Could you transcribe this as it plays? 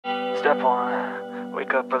Step 1,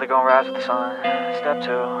 wake up early, gonna rise with the sun. Step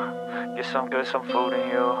 2, get some good, some food in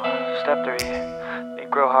you. Step 3,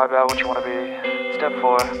 think real hard about what you wanna be. Step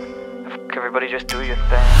 4, everybody just do your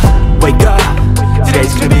thing. Wake up,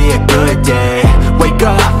 today's gonna be a good day. Wake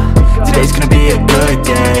up, today's gonna be a good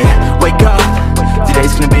day. Wake up,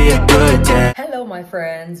 today's gonna be a good day. Hello my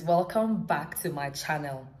friends, welcome back to my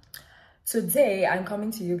channel. Today I'm coming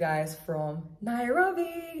to you guys from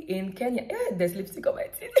Nairobi in Kenya. There's lipstick on my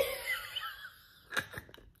teeth.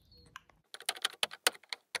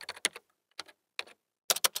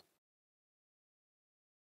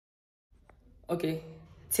 Okay,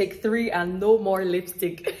 take 3 and no more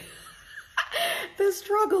lipstick. The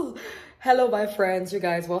struggle. Hello my friends, you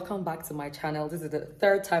guys, welcome back to my channel. This is the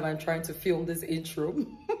 3rd time I'm trying to film this intro.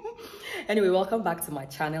 Anyway, welcome back to my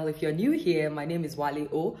channel. If you're new here, my name is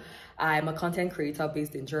Waleo. I'm a content creator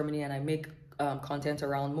based in Germany, and I make content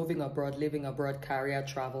around moving abroad, living abroad, career,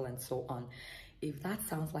 travel, and so on. If that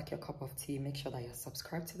sounds like your cup of tea, make sure that you're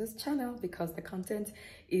subscribed to this channel because the content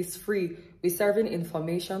is free. We're serving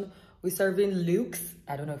information, we're serving looks.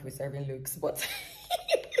 I don't know if we're serving looks, but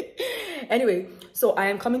anyway, so I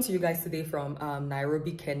am coming to you guys today from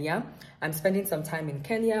Nairobi, Kenya. I'm spending some time in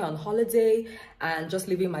Kenya on holiday and just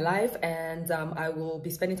living my life, and I will be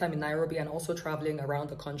spending time in Nairobi and also traveling around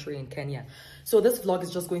the country in Kenya. So this vlog is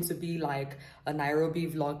just going to be like a Nairobi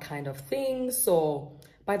vlog kind of thing. So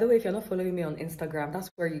by the way, if you're not following me on Instagram,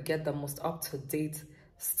 that's where you get the most up-to-date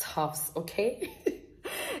stuffs, okay?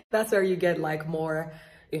 That's where you get like more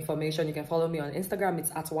information. You can follow me on Instagram,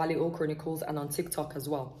 it's at Waleochronicles, and on TikTok as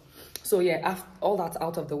well. So yeah, all that's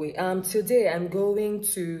out of the way. Today I'm going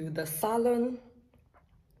to the salon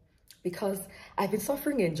because I've been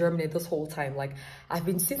suffering in Germany this whole time. Like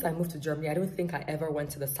since I moved to Germany, I don't think I ever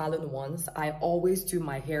went to the salon once. I always do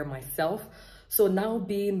my hair myself. So now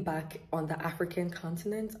being back on the African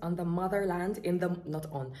continent, on the motherland, in the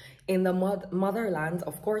motherland,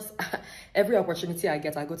 of course, every opportunity I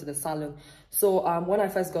get, I go to the salon. So when I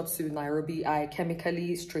first got to Nairobi, I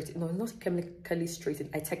chemically straightened, no, not chemically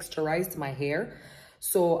straightened, I texturized my hair.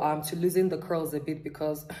 So to loosen the curls a bit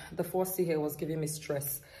because the 4C hair was giving me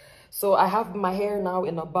stress. So I have my hair now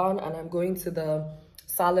in a bun, and I'm going to the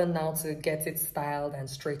salon now to get it styled and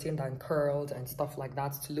straightened and curled and stuff like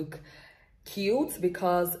that to look cute,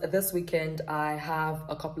 because this weekend I have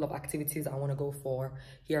a couple of activities I want to go for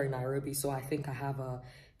here in Nairobi. So I think I have a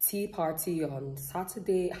tea party on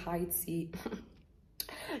Saturday, high tea,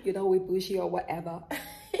 you know, with bushy or whatever.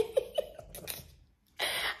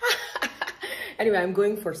 Anyway, I'm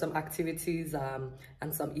going for some activities and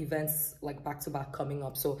some events like back to back coming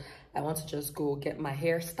up. So I want to just go get my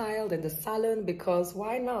hair styled in the salon, because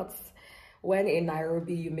why not? When in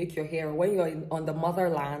Nairobi, you make your hair. When you're on the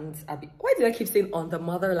motherland, why did I keep saying on the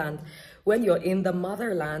motherland? When you're in the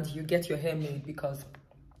motherland, you get your hair made, because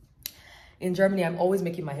in Germany, I'm always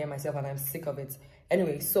making my hair myself and I'm sick of it.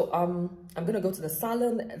 Anyway, so I'm gonna go to the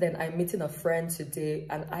salon. Then I'm meeting a friend today,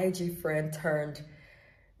 an IG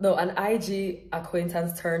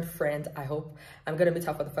acquaintance turned friend, I hope. I'm gonna meet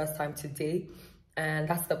her for the first time today, and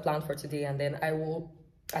that's the plan for today. And then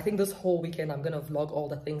I think this whole weekend I'm gonna vlog all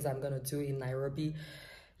the things I'm gonna do in Nairobi,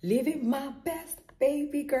 living my best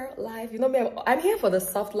baby girl life. You know me, I'm here for the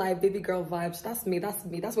soft life, baby girl vibes. That's me, that's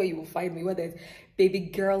where you will find me, where there's baby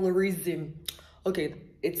girlism. Okay,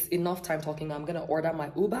 it's enough time talking. I'm gonna order my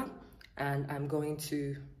Uber and I'm going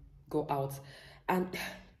to go out. And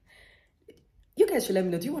you guys should let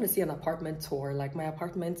me know, do you want to see an apartment tour? Like, my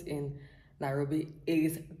apartment in Nairobi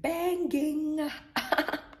is banging.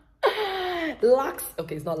 Lux,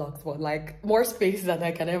 okay, it's not Lux, but like more space than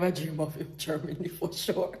I can ever dream of in Germany for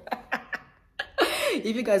sure.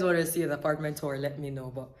 If you guys want to see an apartment tour, let me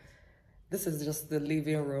know. But this is just the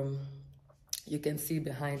living room. You can see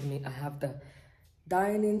behind me, I have the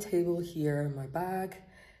dining table here, my bag,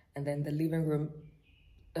 and then the living room,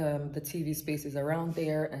 the TV space is around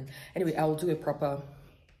there. And anyway, I'll do a proper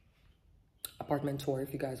apartment tour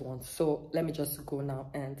if you guys want. So let me just go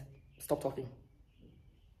now and stop talking.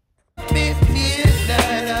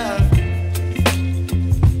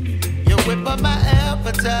 You whip up my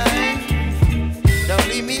appetite. Don't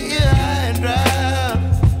leave me here high and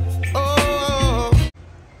dry. Oh.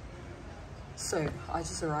 So I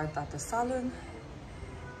just arrived at the salon,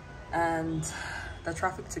 and the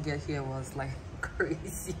traffic to get here was like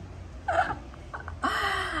crazy.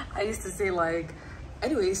 I used to say, like,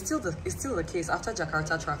 anyway, it's still the case after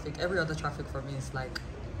Jakarta traffic. Every other traffic for me is like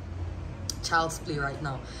child's play right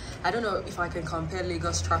now. I don't know if I can compare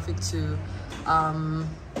Lagos traffic to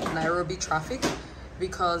Nairobi traffic,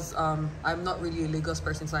 because I'm not really a Lagos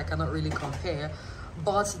person, so I cannot really compare.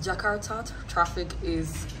 But Jakarta traffic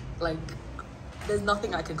is like there's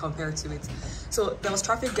nothing I can compare to it. So there was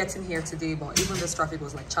traffic getting here today, but even this traffic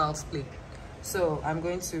was like child's play. So I'm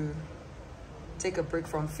going to take a break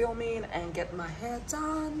from filming and get my hair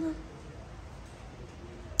done.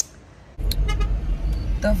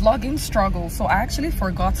 The vlogging struggle. So I actually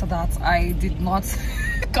forgot that I did not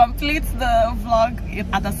complete the vlog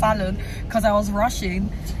at the salon because I was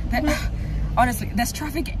rushing. Honestly, there's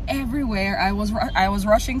traffic everywhere. I was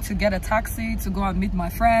rushing to get a taxi to go and meet my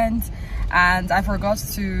friends, and I forgot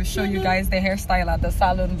to show you guys the hairstyle at the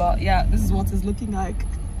salon. But yeah, this is what it's looking like.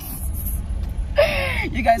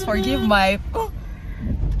 You guys forgive my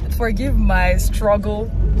struggle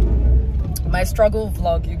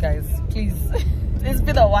vlog, you guys, please. It's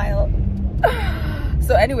been a while.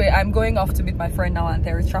 So anyway, I'm going off to meet my friend now, and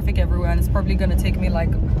there is traffic everywhere, and it's probably gonna take me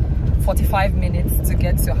like 45 minutes to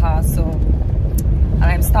get to her. So, and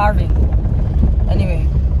I'm starving. Anyway,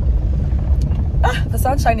 the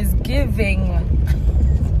sunshine is giving.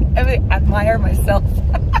 I admire myself.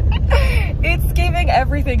 It's giving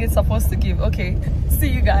everything it's supposed to give. Okay, see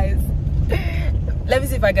you guys. Let me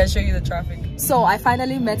see if I can show you the traffic. So I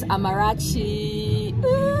finally met Amarachi.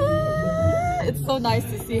 It's so nice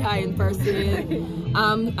to see her in person.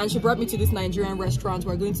 And she brought me to this Nigerian restaurant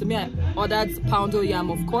we're going to meet. I ordered poundo yam,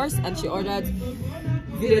 of course, and she ordered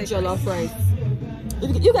village jollof rice.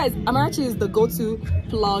 You guys, Amarachi is the go-to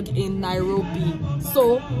plug in Nairobi.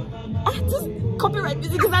 So just copyright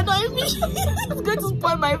music is annoying me. It's going to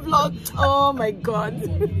spoil my vlog. Oh my god.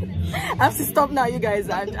 I have to stop now, you guys.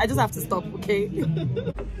 I just have to stop, okay?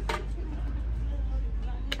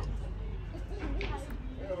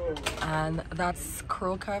 And that's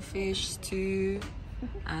croaker fish stew,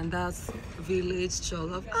 and that's village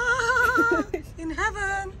jollof. Ah, in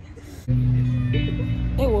heaven.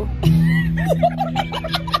 Hey, whoa.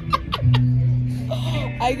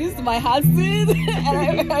 I used my hands to it,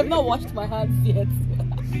 and I've not washed my hands yet.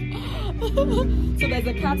 So there's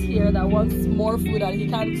a cat here that wants more food and he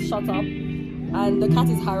can't shut up, and the cat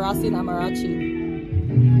is harassing Amarachi,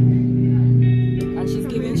 and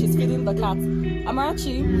she's feeding the cat.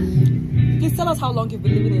 Amarachi, please tell us how long you've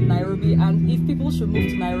been living in Nairobi, and if people should move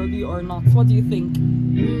to Nairobi or not. What do you think?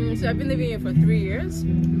 So I've been living here for 3 years,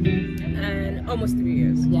 and almost 3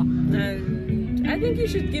 years. Yeah. And I think you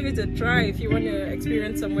should give it a try if you want to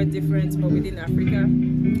experience somewhere different, but within Africa.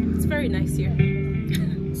 It's very nice here.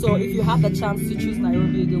 So if you had the chance to choose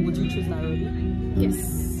Nairobi again, would you choose Nairobi?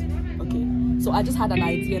 Yes. Okay. So I just had an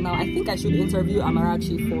idea now. I think I should interview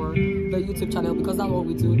Amarachi for the YouTube channel, because that's what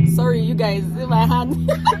we do. Sorry, you guys, in my hand.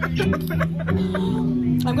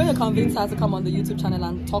 I'm going to convince her to come on the YouTube channel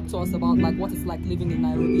and talk to us about like what it's like living in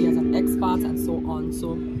Nairobi as an expat and so on.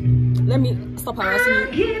 So let me stop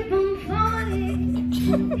harassing you.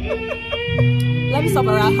 Let me stop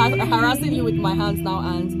harassing you with my hands now,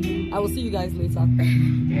 and I will see you guys later. Are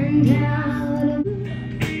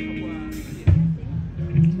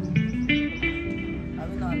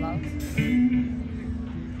we not allowed?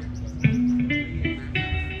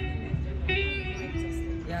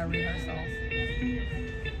 Yeah, rehearsals.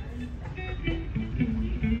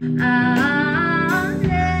 I'll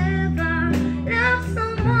never love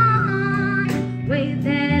someone way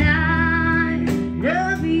that I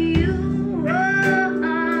love you.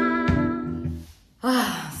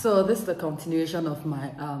 So this is the continuation of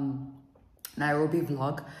my Nairobi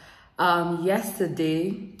vlog.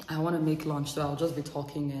 Yesterday I want to make lunch, so I'll just be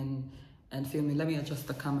talking and filming. Let me adjust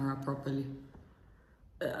the camera properly.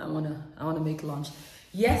 I wanna make lunch.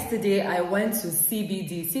 Yesterday I went to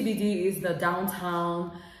CBD. CBD is the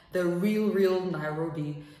downtown, the real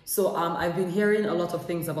Nairobi. So I've been hearing a lot of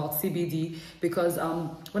things about CBD because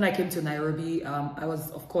when I came to Nairobi,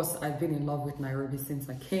 I've been in love with Nairobi since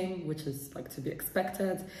I came, which is like to be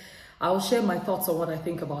expected. I'll share my thoughts on what I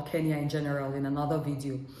think about Kenya in general in another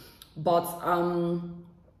video. But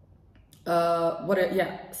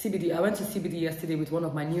CBD. I went to CBD yesterday with one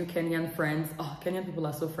of my new Kenyan friends. Oh, Kenyan people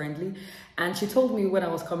are so friendly. And she told me when I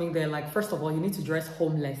was coming there, like, first of all, you need to dress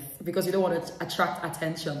homeless because you don't want to attract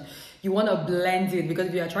attention. You want to blend in, because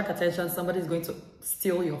if you attract attention, somebody's going to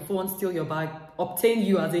steal your phone, steal your bag, obtain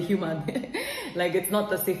you as a human. Like, it's not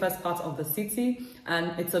the safest part of the city,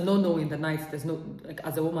 and it's a no-no in the night. There's no, like,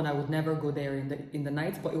 as a woman, I would never go there in the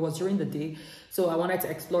night, but it was during the day. So I wanted to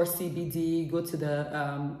explore CBD, go to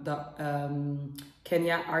the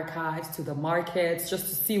Kenya archives, to the markets, just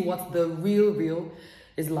to see what the real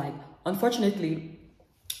is like. Unfortunately,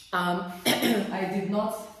 I did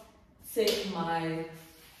not take my,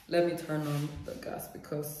 let me turn on the gas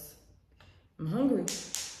because I'm hungry.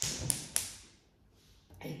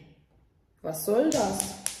 Hey, was soll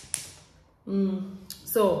das?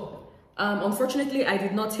 So, Unfortunately, I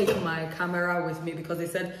did not take my camera with me because they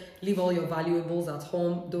said leave all your valuables at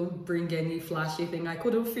home, don't bring any flashy thing. I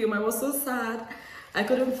couldn't film. I was so sad. I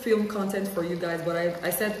couldn't film content for you guys, but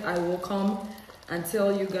I said I will come and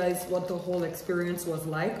tell you guys what the whole experience was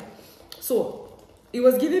like. So it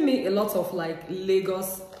was giving me a lot of like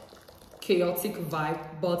Lagos chaotic vibe,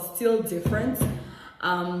 but still different.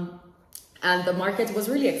 And the market was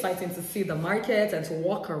really exciting to see the market and to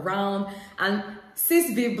walk around and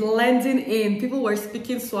sis be blending in. People were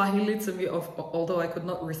speaking Swahili to me, although I could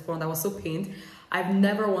not respond. I was so pained. I've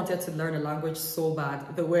never wanted to learn a language so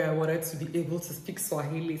bad the way I wanted to be able to speak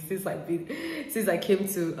Swahili since I came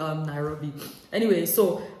to Nairobi. Anyway,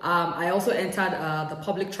 so I also entered the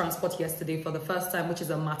public transport yesterday for the first time, which is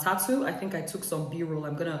a matatu. I think I took some B-roll.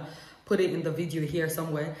 I'm gonna put it in the video here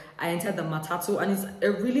somewhere. I entered the matatu, and it's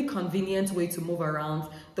a really convenient way to move around.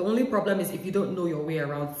 The only problem is if you don't know your way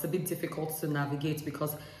around, it's a bit difficult to navigate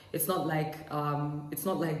because it's not like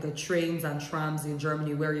the trains and trams in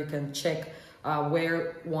Germany where you can check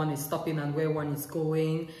where one is stopping and where one is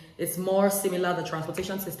going. It's more similar, the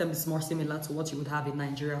transportation system is more similar to what you would have in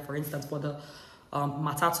Nigeria, for instance, for the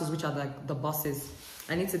matatus, which are like the buses.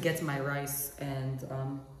 I need to get my rice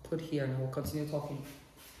and put here, and we'll continue talking.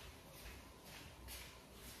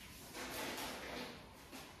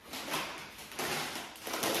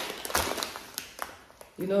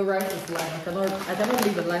 You know, rice is life. I cannot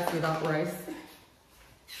live a life without rice.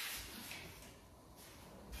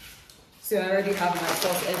 So I already have my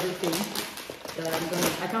sauce, everything that I'm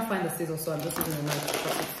gonna. I can't find the scissors, so I'm just using a knife to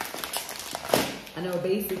cut it. I know,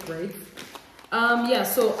 basic, right? Yeah.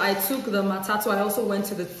 So I took the matatu. I also went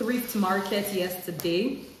to the thrift market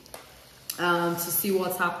yesterday to see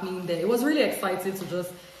what's happening there. It was really exciting to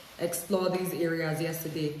just explore these areas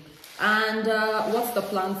yesterday. And what's the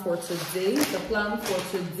plan for today? The plan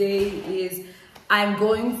for today is I'm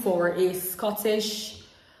going for a Scottish,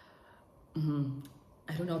 I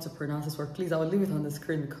don't know how to pronounce this word. Please, I will leave it on the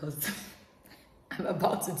screen because I'm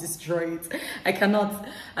about to destroy it. I cannot.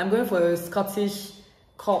 I'm going for a Scottish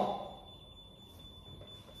cup.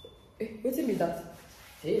 What's it mean that?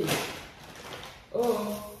 Hey.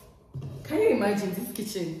 Oh, can you imagine this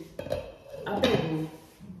kitchen? I beg you.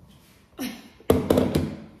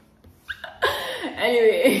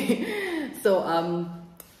 Anyway, so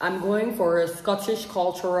I'm going for a Scottish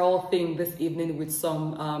cultural thing this evening with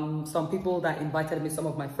some people that invited me, some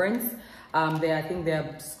of my friends. I think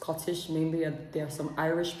they're Scottish mainly, and there are some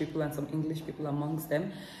Irish people and some English people amongst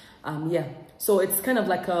them. Yeah, so it's kind of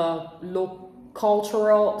like a low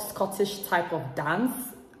cultural Scottish type of dance.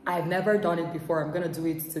 I've never done it before. I'm gonna do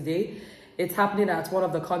it today. It's happening at one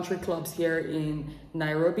of the country clubs here in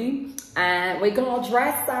Nairobi, and we're gonna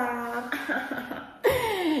dress up.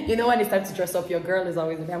 You know, when it's time to dress up, your girl is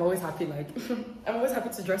always, I'm always happy, like, I'm always happy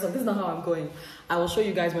to dress up. This is not how I'm going. I will show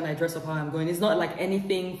you guys when I dress up how I'm going. It's not like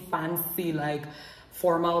anything fancy, like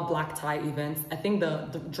formal black tie events. I think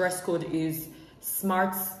the dress code is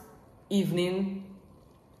smart evening,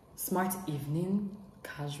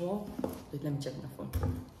 casual. Wait, let me check my phone.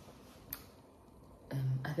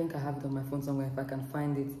 I think I have it on my phone somewhere if I can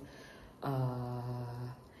find it.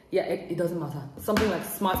 Yeah, it doesn't matter. Something like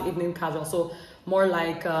smart evening casual. So more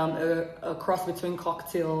like a cross between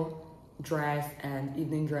cocktail dress and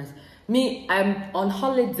evening dress. Me, I'm on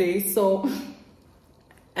holiday, so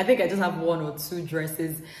I think I just have one or two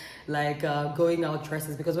dresses, like going out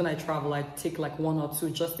dresses, because when I travel, I take like one or two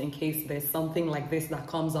just in case there's something like this that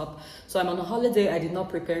comes up. So I'm on a holiday. I did not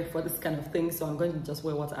prepare for this kind of thing, so I'm going to just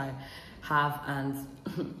wear what I have, and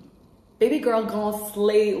baby girl gonna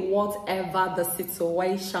slay whatever the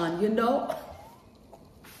situation, you know.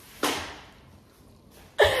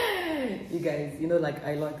 You guys, you know, like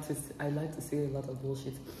I like to say a lot of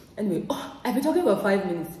bullshit. Anyway, I've been talking for 5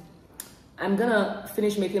 minutes. I'm gonna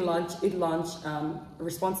finish making lunch, eat lunch,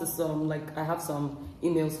 respond to some, like I have some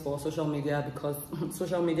emails for social media, because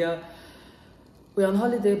social media, we're on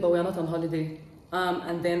holiday, but we're not on holiday.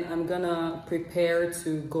 And then I'm gonna prepare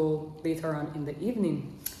to go later on in the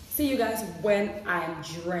evening. See you guys when I'm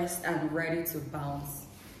dressed and ready to bounce.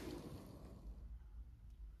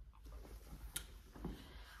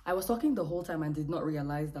 I was talking the whole time and did not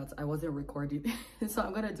realize that I wasn't recording. So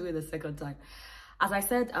I'm gonna do it a second time. As I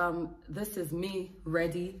said, this is me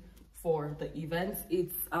ready for the event.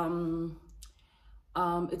 It's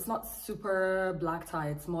not super black tie.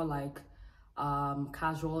 It's more like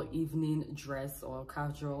casual evening dress or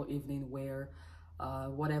casual evening wear,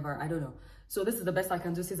 whatever, I don't know. So this is the best I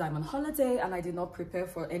can do since I'm on holiday and I did not prepare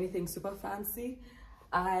for anything super fancy.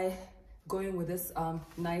 I go in with this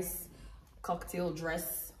nice cocktail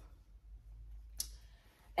dress,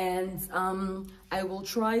 And I will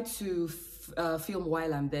try to film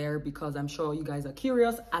while I'm there, because I'm sure you guys are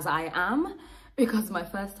curious, as I am, because my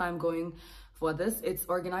first time going for this. It's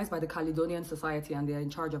organized by the Caledonian Society, and they're in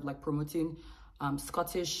charge of like promoting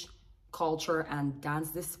Scottish culture and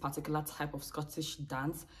dance. This particular type of Scottish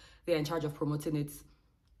dance, they're in charge of promoting it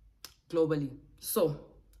globally. So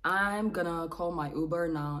I'm gonna call my Uber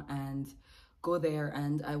now and go there,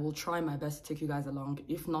 and I will try my best to take you guys along.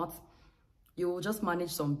 If not, you will just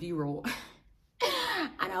manage some B-roll.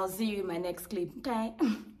 And I'll see you in my next clip, okay?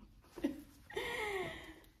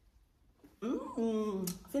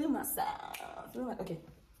 Feeling myself. Okay,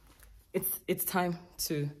 it's time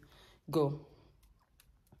to go.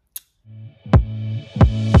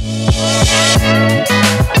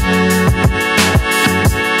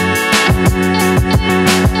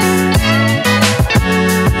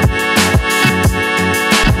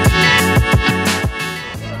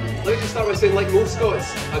 Let me just start by saying, like most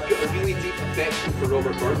Scots, I've got a really deep affection for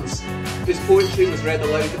Robert Burns, whose poetry was read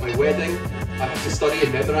aloud at my wedding. I had to study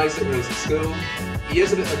and memorise it when I was at school. He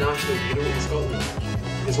is a bit of a national hero in Scotland.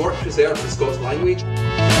 His work preserves the Scots language.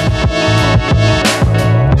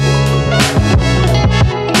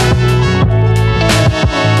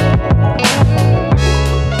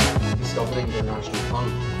 Discovering their national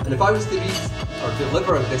tongue. And if I was to read or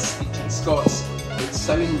deliver this speech in Scots, it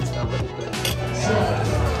sounds a little bit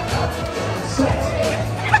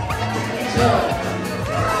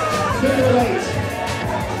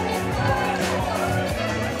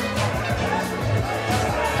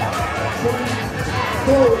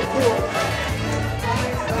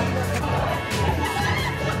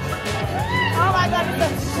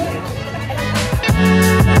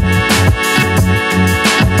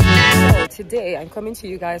Today I'm coming to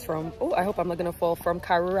you guys from, I hope I'm not gonna fall, from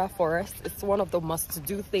Karura Forest. It's one of the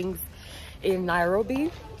must-do things in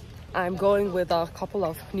Nairobi. I'm going with a couple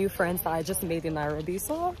of new friends that I just made in Nairobi.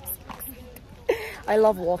 So I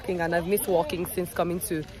love walking, and I've missed walking since coming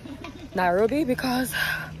to Nairobi, because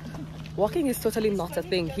walking is totally not a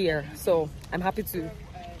thing here. So I'm happy to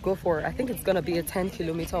go for, I think it's gonna be a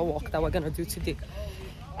 10-kilometer walk that we're gonna do today,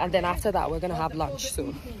 and then after that we're gonna have lunch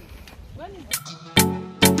soon.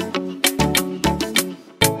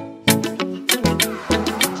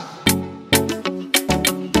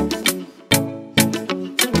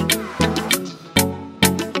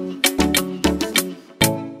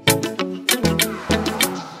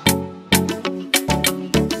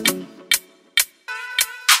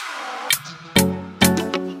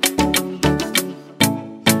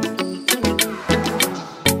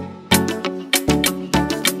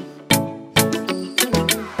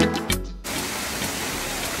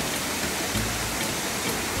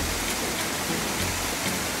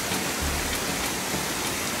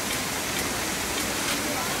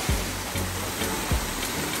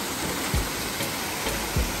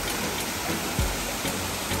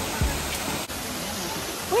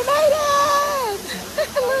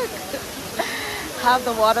 Have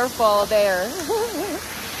the waterfall there.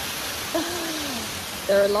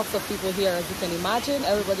 There are lots of people here, as you can imagine.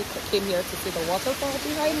 Everybody came here to see the waterfall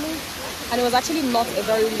behind me, and it was actually not a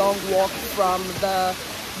very long walk from the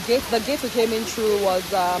gate. The gate we came in through was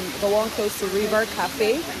the one close to River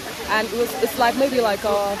Cafe, and it's like maybe like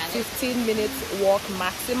a 15-minute walk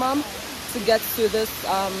maximum to get to this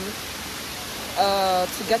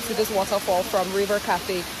waterfall from River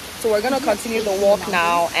Cafe. So we're gonna continue the walk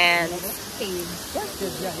now, and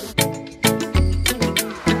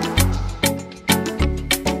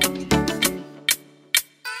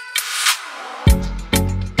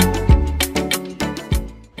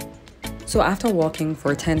so after walking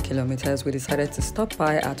for 10 kilometers, we decided to stop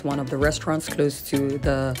by at one of the restaurants close to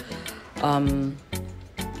the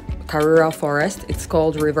Karura Forest. It's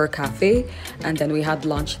called River Cafe, and then we had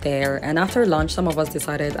lunch there. And after lunch, some of us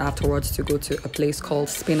decided afterwards to go to a place called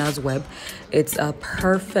Spinner's Web. It's a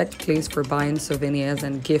perfect place for buying souvenirs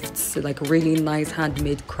and gifts, like really nice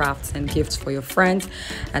handmade crafts and gifts for your friends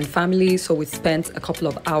and family. So we spent a couple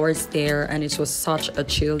of hours there, and it was such a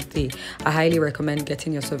chill day. I highly recommend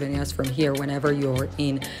getting your souvenirs from here whenever you're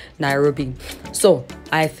in Nairobi. So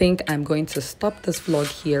I think I'm going to stop this vlog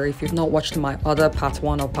here. If you've not watched my other part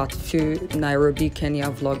 1 or part 2 Nairobi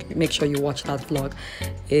Kenya vlog, make sure you watch that vlog.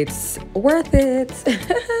 It's worth it.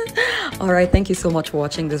 All right, thank you so much for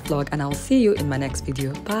watching this vlog, and I'll see you in my next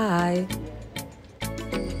video. Bye.